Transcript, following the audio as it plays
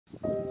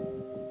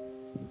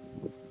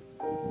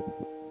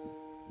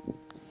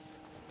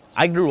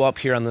I grew up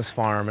here on this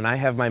farm and I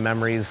have my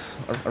memories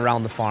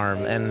around the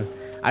farm, and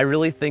I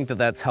really think that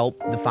that's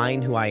helped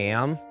define who I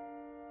am.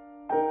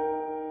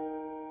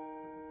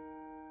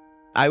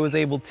 I was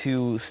able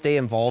to stay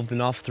involved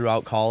enough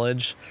throughout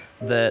college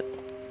that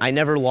I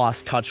never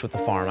lost touch with the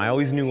farm. I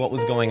always knew what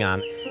was going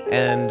on,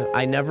 and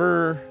I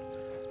never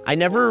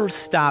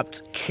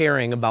stopped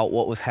caring about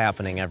what was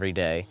happening every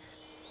day.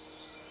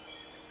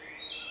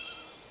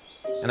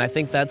 And I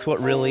think that's what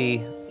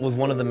really was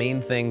one of the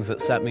main things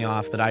that set me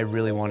off, that I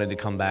really wanted to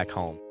come back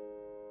home.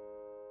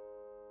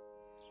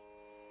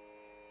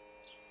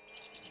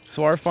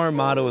 So our farm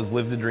motto is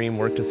live the dream,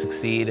 work to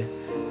succeed,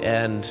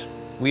 and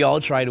we all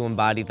try to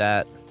embody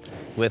that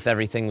with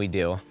everything we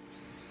do.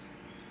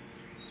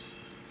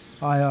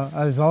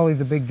 I was always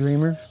a big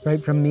dreamer,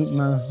 right from meeting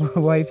my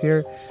wife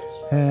here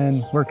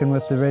and working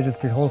with the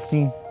registered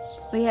Holstein.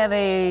 We have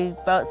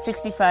about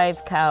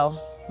 65 cow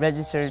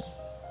registered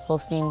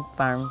Holstein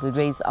farm. We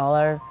raise all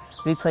our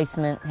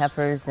replacement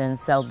heifers and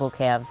sellable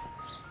calves.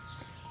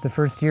 The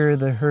first year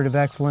the Herd of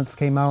Excellence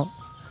came out,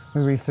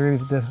 we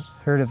received the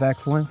Herd of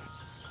Excellence.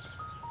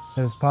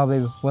 It was probably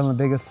one of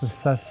the biggest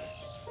success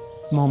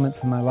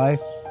moments in my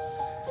life,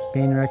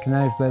 being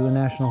recognized by the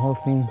National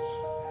Holstein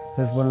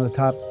as one of the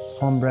top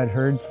homebred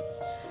herds.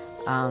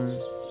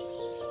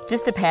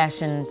 Just a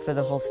passion for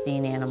the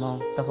Holstein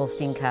animal, the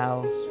Holstein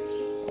cow,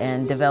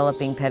 and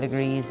developing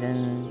pedigrees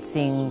and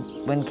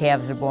seeing when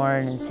calves are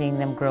born and seeing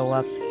them grow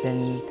up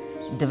and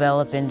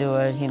develop into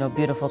a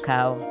beautiful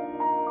cow.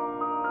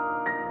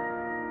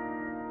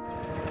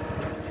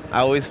 I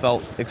always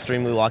felt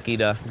extremely lucky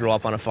to grow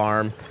up on a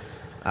farm.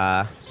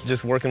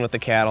 Just working with the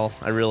cattle,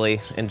 I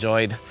really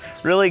enjoyed.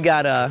 Really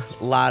got a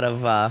lot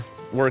of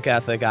work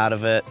ethic out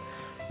of it,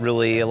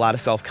 really a lot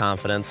of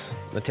self-confidence.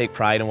 I take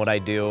pride in what I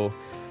do.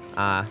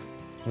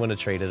 Wouldn't have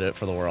traded it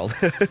for the world.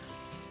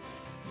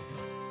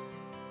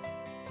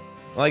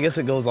 Well, I guess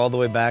it goes all the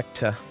way back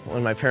to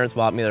when my parents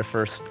bought me their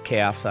first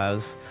calf. I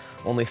was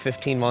only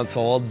 15 months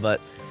old,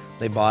 but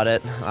they bought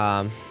it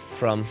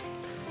from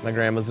my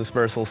grandma's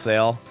dispersal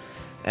sale.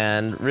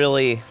 And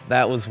really,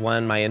 that was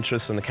when my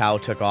interest in the cow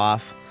took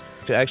off.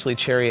 Actually,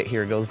 Chariot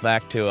here goes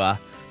back to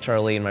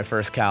Charlie and my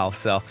first cow,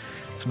 so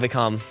it's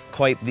become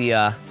quite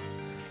the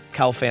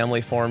cow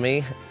family for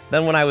me.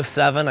 Then when I was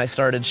 7, I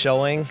started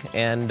showing,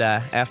 and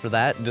after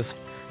that, just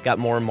got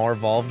more and more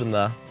involved in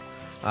the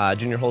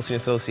Junior Holstein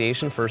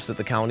Association, first at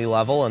the county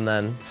level and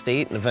then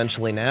state and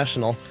eventually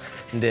national,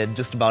 and did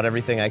just about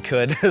everything I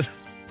could.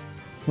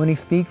 When he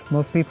speaks,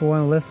 most people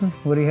want to listen to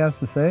what he has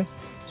to say.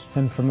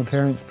 And from a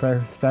parent's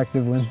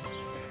perspective, when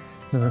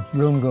the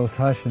room goes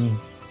hush and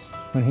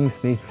when he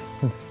speaks,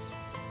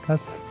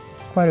 that's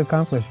quite an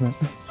accomplishment.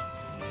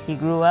 He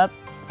grew up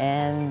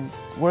and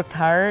worked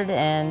hard,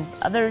 and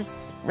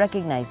others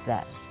recognized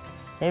that.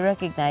 They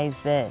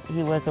recognized that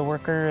he was a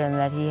worker and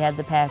that he had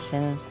the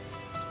passion,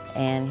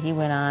 and he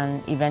went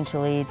on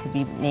eventually to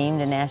be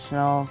named a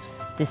National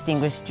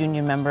Distinguished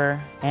Junior Member,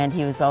 and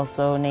he was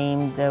also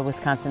named the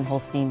Wisconsin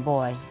Holstein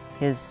Boy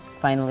his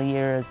final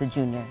year as a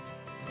junior.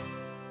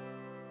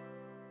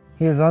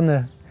 He was on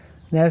the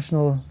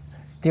National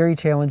Dairy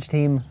Challenge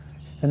team,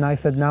 and I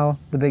said, now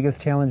the biggest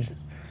challenge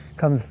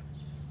comes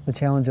the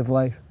challenge of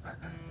life.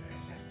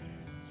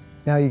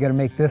 Now you got to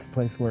make this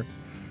place work.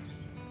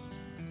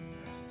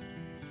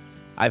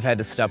 I've had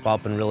to step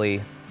up and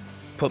really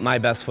put my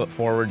best foot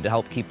forward to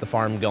help keep the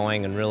farm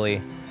going, and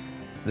really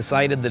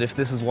decided that if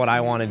this is what I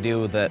want to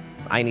do, that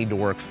I need to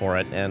work for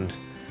it. And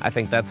I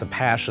think that's a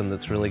passion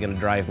that's really going to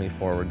drive me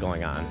forward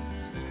going on.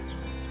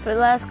 For the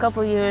last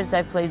couple years,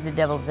 I've played the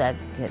devil's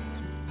advocate.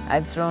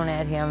 I've thrown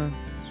at him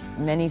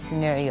many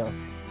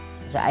scenarios.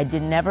 I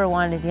never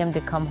wanted him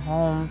to come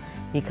home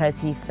because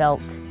he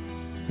felt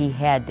he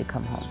had to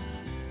come home.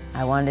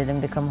 I wanted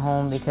him to come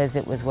home because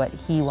it was what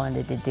he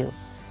wanted to do.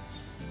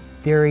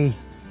 Dairy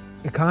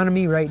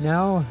economy right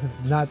now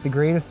is not the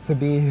greatest to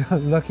be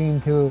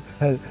looking to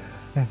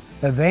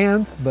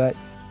advance, but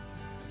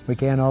we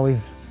can't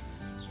always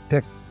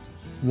pick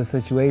the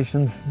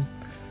situations.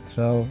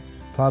 So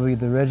probably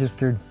the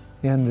registered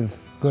end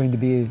is going to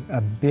be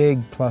a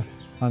big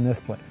plus on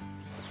this place.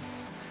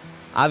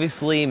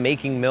 Obviously,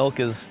 making milk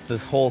is the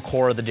whole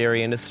core of the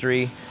dairy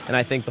industry, and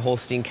I think the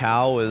Holstein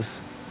cow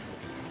has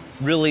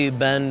really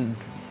been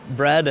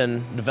bred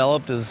and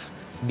developed as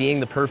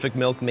being the perfect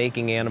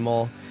milk-making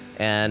animal,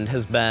 and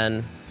has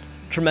been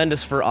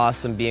tremendous for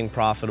us in being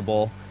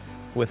profitable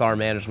with our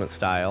management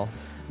style.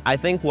 I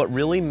think what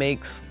really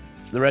makes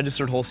the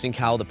registered Holstein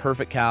cow the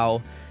perfect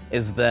cow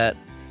is that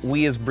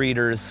we as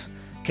breeders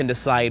can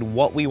decide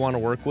what we want to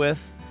work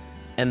with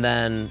and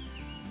then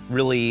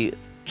really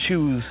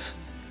choose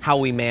how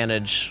we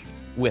manage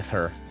with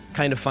her.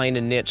 Kind of find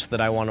a niche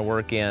that I want to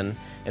work in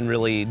and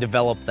really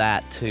develop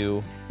that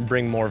to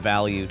bring more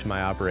value to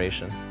my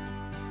operation.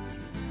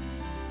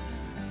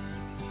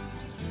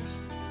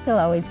 He'll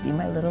always be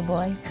my little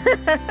boy.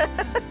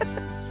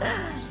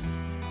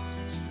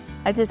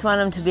 I just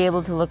want him to be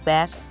able to look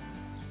back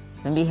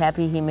and be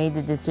happy he made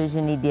the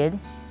decision he did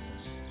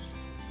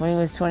when he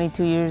was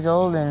 22 years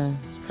old and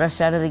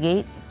fresh out of the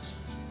gate.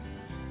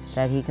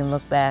 that he can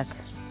look back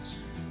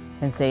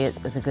and say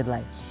it was a good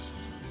life.